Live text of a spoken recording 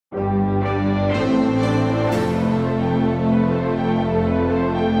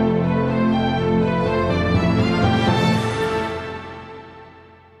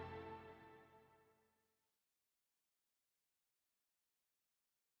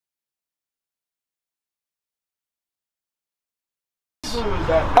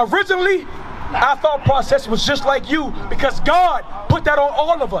police, originally, our thought process was just like you because God put that on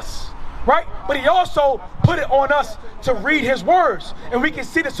all of us, right? But he also put it on us to read his words, and we can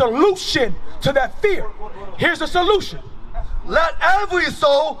see the solution to that fear. Here's the solution. Let every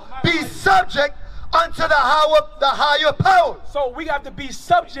soul be subject unto the higher power. So we have to be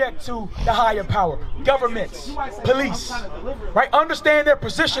subject to the higher power. Governments, police, right? Understand their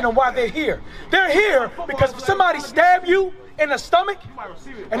position and why they're here. They're here because if somebody stab you in the stomach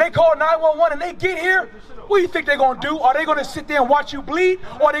and they call 911 and they get here, what do you think they're going to do? Are they going to sit there and watch you bleed,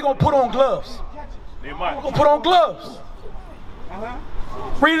 or are they going to put on gloves? They're going to put on gloves.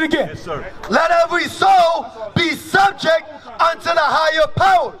 Read it again. Yes, sir. Let every soul be subject unto the higher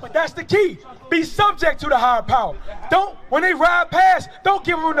power. But that's the key. Be subject to the higher power. Don't, when they ride past, don't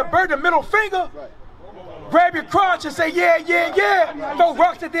give them the middle finger. Grab your crotch and say, yeah, yeah, yeah. Throw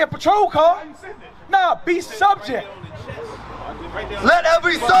rocks at their patrol car. Nah, be subject. Let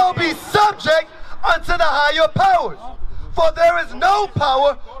every soul be subject unto the higher powers. For there is no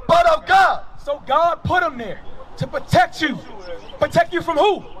power but of God. So God put them there to protect you. Protect you from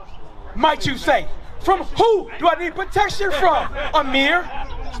who, might you say? From who do I need protection from? Amir?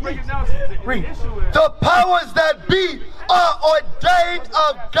 Read. The powers that be are ordained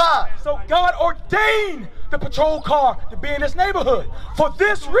of God. So God ordained the patrol car to be in this neighborhood. For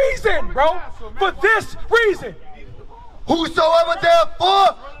this reason, bro. For this reason. Whosoever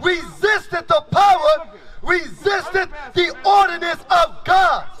therefore resisteth the power, resisteth the ordinance of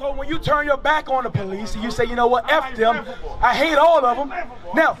God. So when you turn your back on the police and you say, you know what, F them, I hate all of them.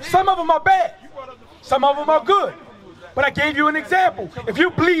 Now, some of them are bad. Some of them are good. But I gave you an example. If you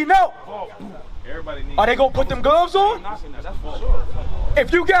bleed out, are they going to put them gloves on?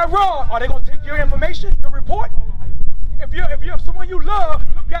 If you got robbed, are they going to take your information, your report? If you have someone you love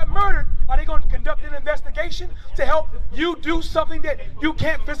got murdered, are they going to conduct an investigation to help you do something that you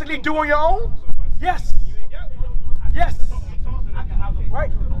can't physically do on your own? Yes. Yes.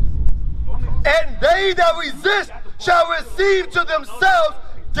 Right. And they that resist shall receive to themselves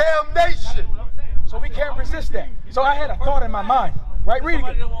damnation. So we can't resist that. So I had a thought in my mind. Right? Read it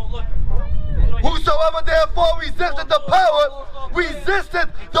again. Whosoever therefore resisteth the power, resisteth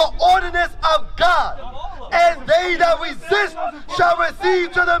the ordinance of God. And they that resist shall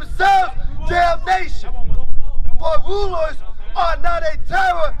receive to themselves damnation. For rulers are not a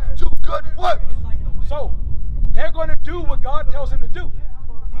terror to good works. So they're going to do what God tells them to do.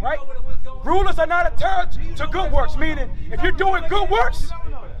 Right? Rulers are not a terror to good works. Meaning, if you're doing good works,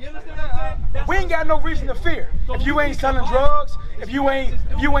 we ain't got no reason to fear. If you ain't selling drugs, if you ain't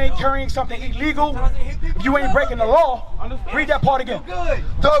carrying something illegal, if you ain't breaking the law, read that part again.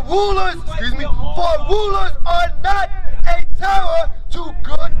 The rulers, for rulers are not a terror to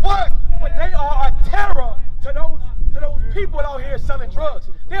good works. But they are a terror to those people out here selling drugs.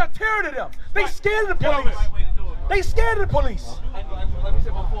 They are a terror to them. They scared of the police. They scared of the police.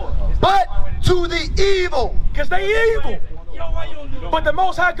 But to the evil. Because they evil. But the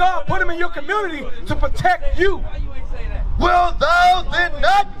Most High God put them in your community to protect you. Will thou then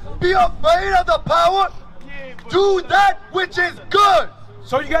not be afraid of the power? Do that which is good.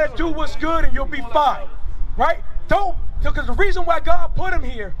 So you got to do what's good and you'll be fine. Right? Because the reason why God put them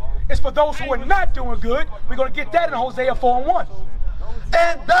here is for those who are not doing good. We're going to get that in Hosea 4:1.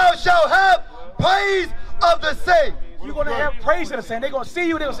 And thou shalt have praise of the same. You're going to have praise of the same. They're going to see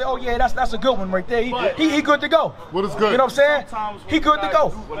you. They'll say, oh, yeah, that's a good one right there. He good to go. What is good? You know what I'm saying? He good to go.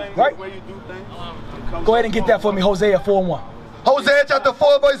 Right? Go ahead and get that for me, Hosea 4:1. Hosea chapter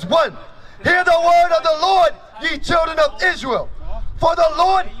 4, verse 1. Hear the word of the Lord, ye children of Israel. For the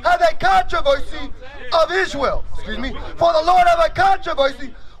Lord hath a controversy of Israel. For the Lord hath a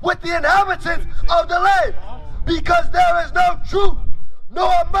controversy with the inhabitants of the land. Because there is no truth,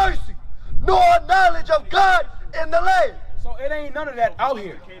 nor mercy, nor knowledge of God in the land. So it ain't none of that out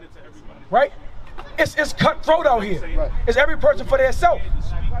here. Right? It's cutthroat out here. Right. It's every person for themselves.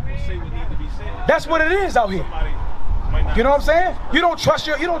 That's what it is out here. You know what I'm saying? You don't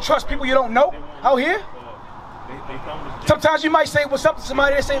trust people you don't know out here. Sometimes you might say what's up to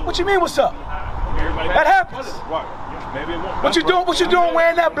somebody, they say, what you mean what's up? That happens. What you doing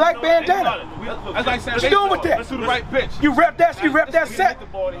wearing that black bandana? What you doing with that? You rep that set.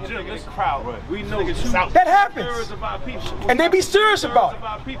 That happens. And they be serious about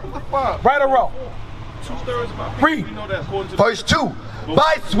it. Right or wrong? Read. Verse 2.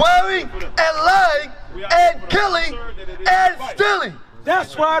 By swearing and lying and killing and stealing.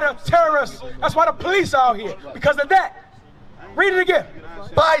 That's why the terrorists, that's why the police are out here. Because of that. Read it again.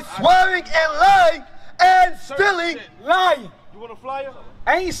 By swearing and lying and stealing. Lying. want a flyer?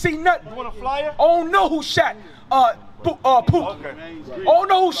 I ain't seen nothing. You want a flyer? I don't know who shot Pook. Okay. I don't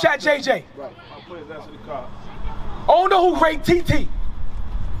know who shot JJ. Right. I'll put his ass in the car. I don't know who raped TT.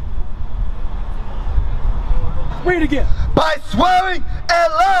 Read it again. By swearing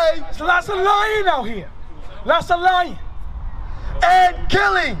and lying. There's lots of lying out here. Lots of lying. And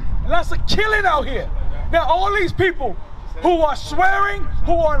killing. Lots of killing out here. Now all these people who are swearing,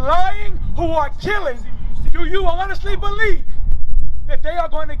 who are lying, who are killing, do you honestly believe that they are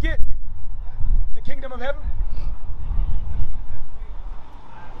going to get the kingdom of heaven?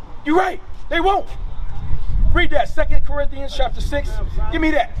 You're right. They won't. Read that, 2 Corinthians chapter 6. Give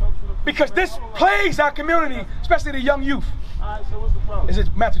me that. Because this plagues our community, especially the young youth. All right, so what's the problem? Is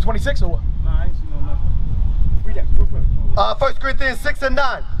it Matthew 26 or what? Nah, I ain't seen no nothing. Read that real quick. 1 Corinthians 6 and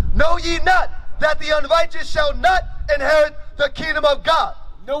 9. Know ye not that the unrighteous shall not inherit the kingdom of God?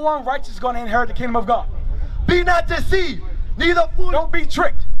 No one righteous is going to inherit the kingdom of God. Be not deceived, Don't be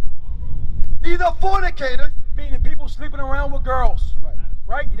tricked. neither fornicators, Meaning people sleeping around with girls.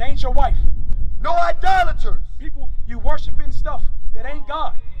 Right? It ain't your wife. nor idolaters, People, you worshiping stuff that ain't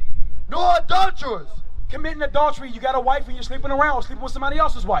God. nor adulterers, Committing adultery, you got a wife and you're sleeping around, sleeping with somebody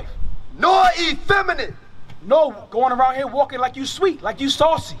else's wife. nor effeminate, No, going around here walking like you sweet, like you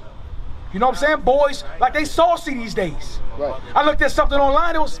saucy. You know what I'm saying? Boys, like they saucy these days. Right. I looked at something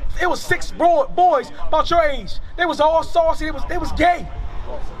online, it was 6 boys about your age. They was all saucy, they was gay.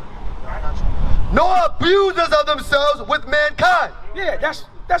 nor abusers of themselves with mankind, Yeah,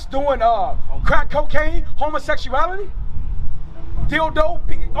 that's doing crack cocaine, homosexuality, dildo,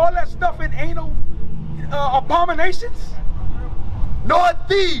 all that stuff in anal abominations. nor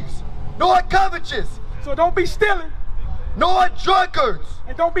thieves, nor covetous, So don't be stealing, nor drunkards,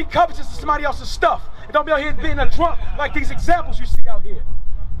 and don't be covetous of somebody else's stuff. And don't be out here being a drunk like these examples you see out here.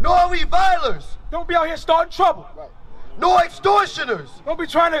 nor revilers, Don't be out here starting trouble. nor extortioners Don't be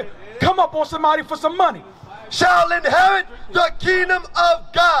trying to come up on somebody for some money. shall inherit the kingdom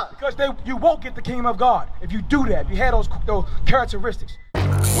of God. Because you won't get the kingdom of God if you do that, if you have those characteristics.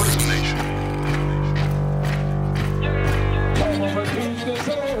 What is a nation?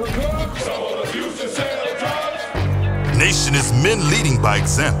 Nation is men leading by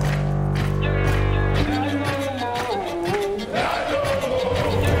example.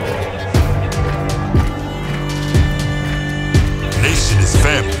 Nation is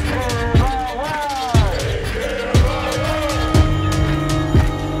family.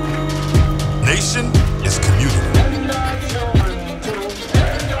 Nation is community.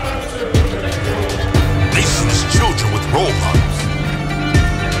 Nation is children with role models.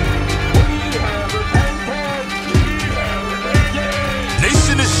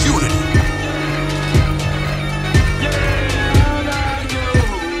 Nation is unity.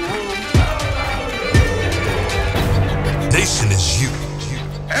 Nation is you.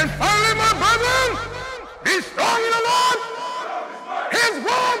 And finally, my brethren, be strong in the Lord.